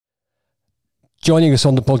Joining us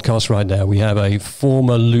on the podcast right now, we have a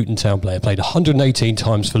former Luton Town player, played 118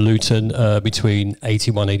 times for Luton between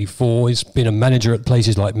 81-84. He's been a manager at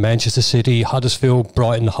places like Manchester City, Huddersfield,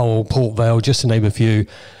 Brighton, Hull, Port Vale, just to name a few.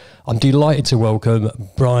 I'm delighted to welcome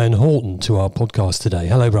Brian Horton to our podcast today.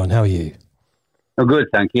 Hello, Brian. How are you? Oh, good,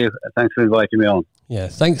 thank you. Thanks for inviting me on. Yeah,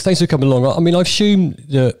 thanks for coming along. I mean, I've assumed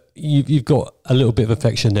that you've got a little bit of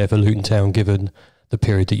affection there for Luton Town, given the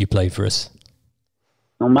period that you played for us.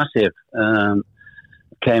 Oh, massive.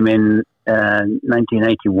 Came in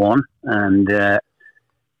 1981 and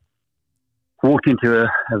walked into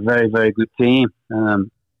a very, very good team.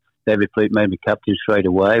 David Fleet made me captain straight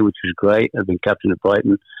away, which was great. I've been captain at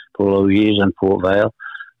Brighton for all those years and Port Vale.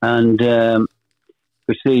 And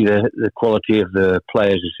we see the quality of the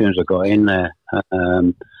players as soon as I got in there.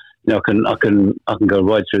 I can go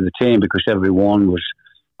right through the team because everyone was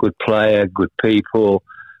good player, good people.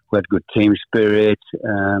 We had good team spirit.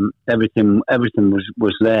 Everything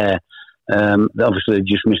was there. Obviously, they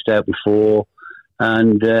just missed out before.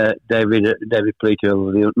 And David Pleater,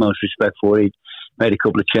 with the utmost respect for it, made a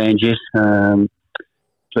couple of changes. So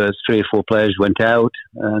 3 or 4 players went out,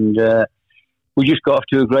 and we just got off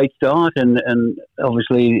to a great start. And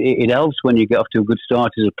obviously, it helps when you get off to a good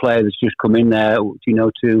start as a player that's just come in there,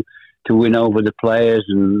 to win over the players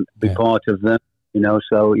and be part of them.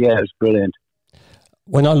 So yeah, it was brilliant.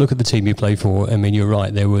 When I look at the team you played for, I mean, you're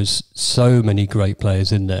right, there was so many great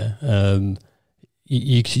players in there.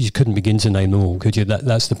 You couldn't begin to name them all, could you?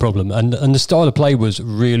 That's the problem. And the style of play was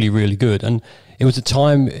really, really good. And it was a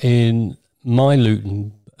time in my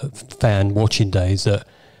Luton fan watching days that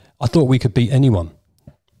I thought we could beat anyone.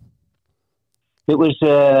 It was,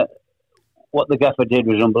 what the gaffer did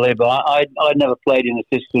was unbelievable. I'd never played in a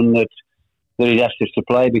system that he'd asked us to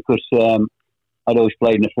play because I'd always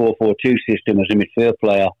played in a 4-4-2 system as a midfield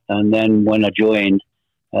player. And then when I joined,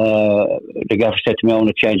 the gaffer said to me, I want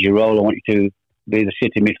to change your role. I want you to be the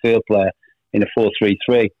City midfield player in a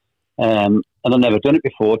 4-3-3. And I'd never done it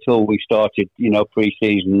before till we started,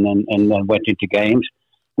 pre-season and then went into games.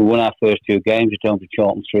 We won our first 2 games at home to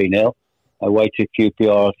Charlton 3-0. Away to QPR,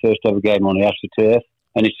 our first ever game on the AstroTurf.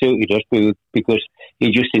 And it suited us because he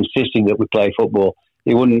just insisted that we play football.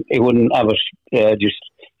 He wouldn't have us just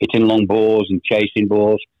hitting long balls and chasing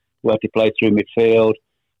balls. We had to play through midfield.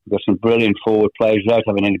 We've got some brilliant forward players without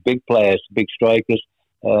having any big players, big strikers.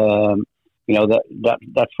 That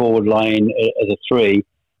forward line as a 3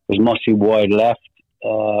 was Mossy wide left,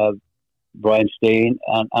 Brian Steen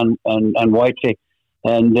and Whitey.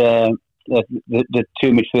 And the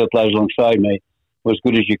 2 midfield players alongside me were as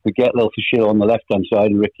good as you could get. Lil Fishill on the left-hand side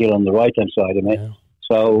and Rick Hill on the right-hand side of me. Yeah.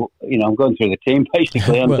 So, I'm going through the team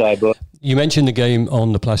basically, aren't I? But you mentioned the game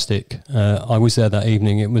on the plastic. I was there that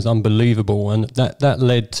evening. It was unbelievable. And that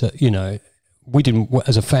led to, we didn't,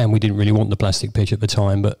 as a fan, we didn't really want the plastic pitch at the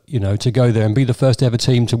time. But, to go there and be the first ever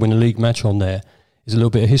team to win a league match on there is a little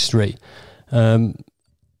bit of history.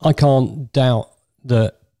 I can't doubt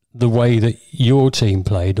that the way that your team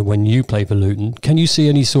played when you played for Luton, can you see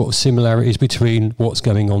any sort of similarities between what's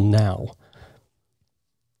going on now?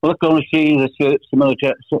 Well, I can only see the similar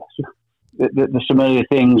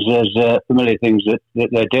things as familiar things that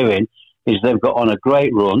they're doing is they've got on a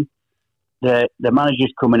great run. The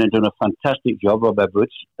manager's come in and done a fantastic job, Rob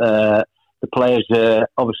Edwards. The players are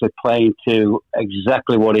obviously playing to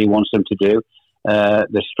exactly what he wants them to do.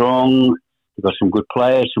 They're strong. They've got some good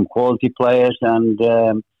players, some quality players, and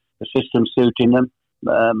the system suiting them.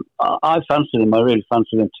 I fancy them. I really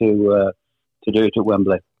fancy them to do it at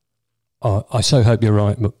Wembley. Oh, I so hope you're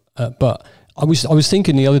right, but I was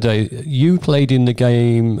thinking the other day, you played in the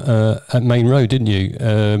game at Main Road, didn't you?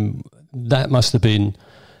 That must have been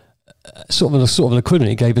sort of an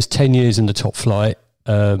equivalent. It gave us 10 years in the top flight.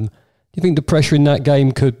 Do you think the pressure in that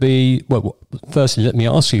game could be? Well, firstly, let me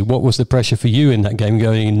ask you, what was the pressure for you in that game,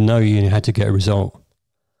 going in knowing you had to get a result?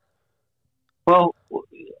 Well,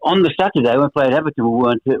 on the Saturday when we played Everton, we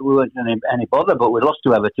weren't any bother, but we lost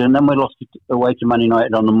to Everton, and then we lost away to Man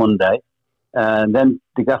United on the Monday. And then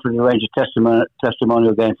the gaffer arranged a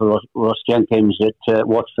testimonial game for Ross Jenkins at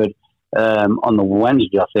Watford on the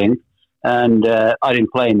Wednesday, I think. And I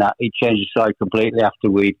didn't play in that. He changed the side completely after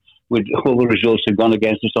all the results had gone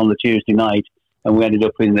against us on the Tuesday night, and we ended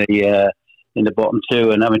up in the bottom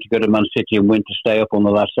 2 and having to go to Man City and win to stay up on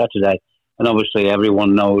the last Saturday. And obviously,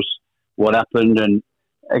 everyone knows what happened. And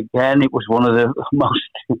again, it was one of the most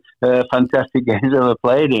fantastic games I've ever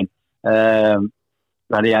played in.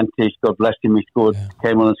 Randy Antish, God bless him,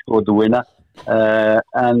 came on and scored the winner.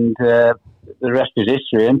 And the rest is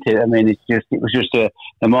history, isn't it? I mean, it was just a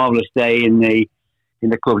marvellous day in the in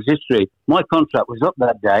the club's history. My contract was up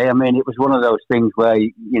that day. I mean, it was one of those things where,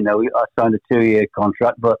 I signed a 2-year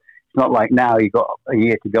contract, but it's not like now you've got a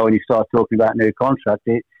year to go and you start talking about a new contract.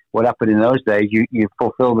 What happened in those days, you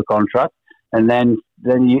fulfill the contract and then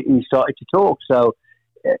you started to talk. So,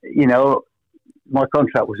 my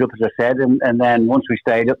contract was up, as I said, and then once we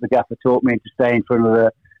stayed up, the gaffer talked me into staying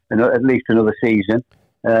for at least another season,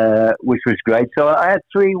 which was great. So I had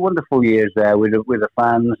 3 wonderful years there with the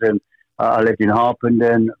fans, and I lived in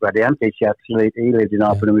Harpenden. Radiantich, actually, he lived in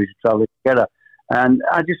Harpenden. We used to travel together, and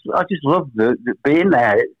I just loved being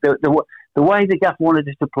there. The way the gaffer wanted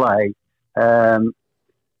us to play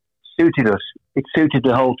suited us. It suited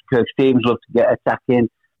the whole Kirk Stevens. Loved to get attacking.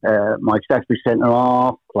 Mike Saxby centre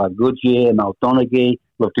half, Clive Goodyear, Mal Donaghy,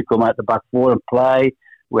 loved to come out the back 4 and play.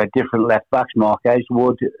 We had different left backs, Mark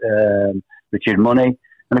Aiswood, Richard Money,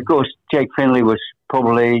 and of course Jake Finley was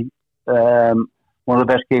probably one of the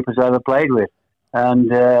best keepers I ever played with, and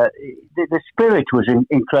the spirit was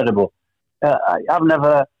incredible. I've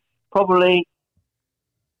never, probably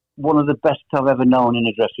one of the best I've ever known in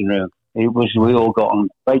a dressing room. We all got on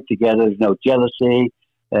great together. There's no jealousy.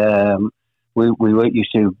 We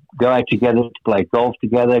used to go out together to play golf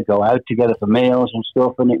together, go out together for meals and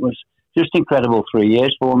stuff, and it was just incredible 3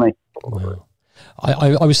 years for me. Wow.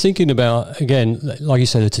 I was thinking about, again, like you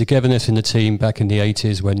said, the togetherness in the team back in the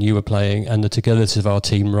 80s when you were playing and the togetherness of our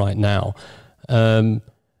team right now. Do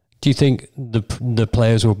you think the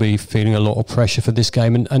players will be feeling a lot of pressure for this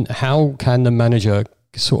game? And how can the manager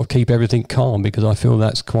sort of keep everything calm? Because I feel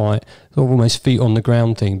that's quite sort of almost feet on the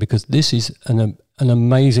ground thing, because this is an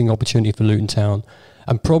amazing opportunity for Luton Town,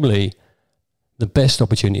 and probably the best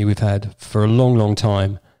opportunity we've had for a long, long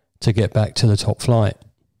time to get back to the top flight.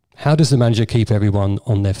 How does the manager keep everyone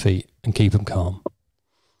on their feet and keep them calm?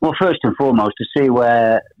 Well, first and foremost, to see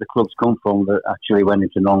where the club's come from that actually went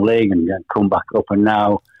into non-league and come back up and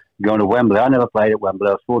now going to Wembley. I never played at Wembley.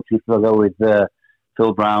 I was fortunate to go with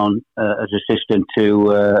Phil Brown as assistant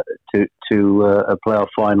to a playoff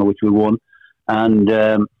final, which we won. And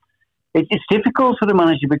it's difficult for the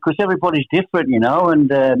manager because everybody's different,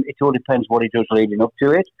 and it all depends what he does leading up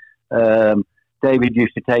to it. David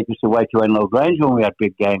used to take us away to Enlow Grange when we had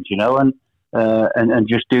big games, and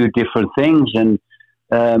just do different things. And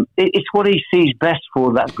it's what he sees best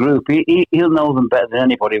for that group. He'll know them better than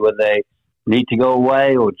anybody, whether they need to go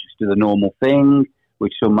away or just do the normal thing,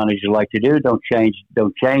 which some managers like to do. Don't change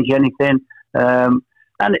anything.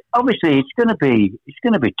 And obviously, it's going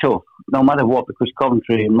to be tough, no matter what, because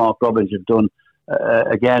Coventry and Mark Robbins have done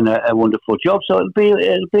again a wonderful job. So it'll be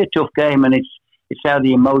a tough game, and it's how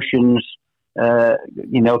the emotions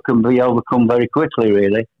can be overcome very quickly.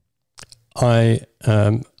 Really,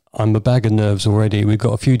 I'm a bag of nerves already. We've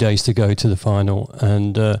got a few days to go to the final,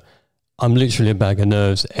 and I'm literally a bag of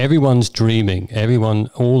nerves. Everyone's dreaming.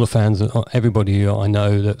 All the fans, everybody I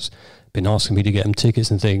know that's been asking me to get them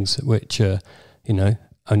tickets and things, which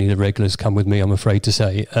only the regulars come with me, I'm afraid to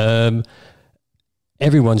say.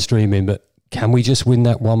 Everyone's dreaming, but can we just win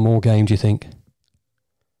that one more game, do you think?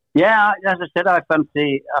 Yeah, as I said, I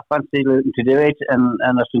fancy Luton to do it, and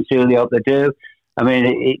I sincerely hope they do. I mean,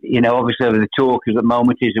 obviously the talk at the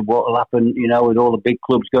moment is of what will happen, with all the big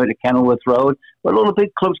clubs going to Kenilworth Road. But all the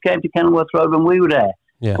big clubs came to Kenilworth Road when we were there.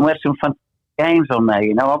 Yeah. And we had some fantastic games on there.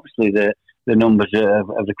 Obviously the numbers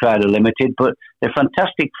of the crowd are limited, but they're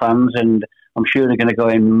fantastic fans, and I'm sure they're going to go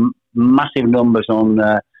in massive numbers on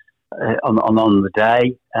the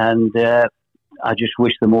day. And I just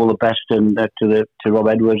wish them all the best, and to Rob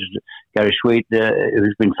Edwards, Gary Sweet,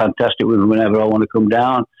 who's been fantastic with me whenever I want to come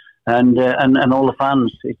down, and all the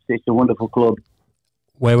fans. It's a wonderful club.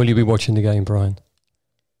 Where will you be watching the game, Brian?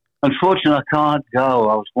 Unfortunately, I can't go.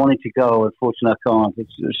 I was wanting to go. Unfortunately, I can't.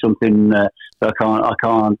 It's something that I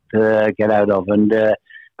can't get out of. And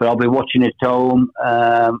but I'll be watching it at home.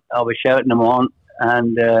 I'll be shouting them on,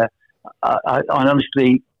 and I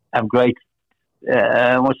honestly have great.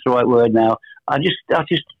 What's the right word now? I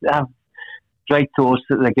just have great thoughts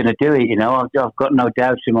that they're going to do it. I've got no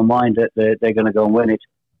doubts in my mind that they're going to go and win it.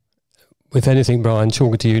 If anything, Brian,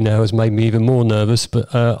 talking to you now has made me even more nervous,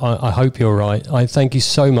 but I hope you're right. I thank you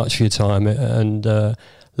so much for your time, and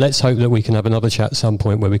let's hope that we can have another chat at some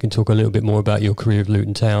point where we can talk a little bit more about your career of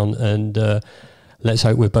Luton Town, and let's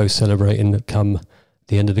hope we're both celebrating come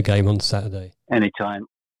the end of the game on Saturday. Anytime.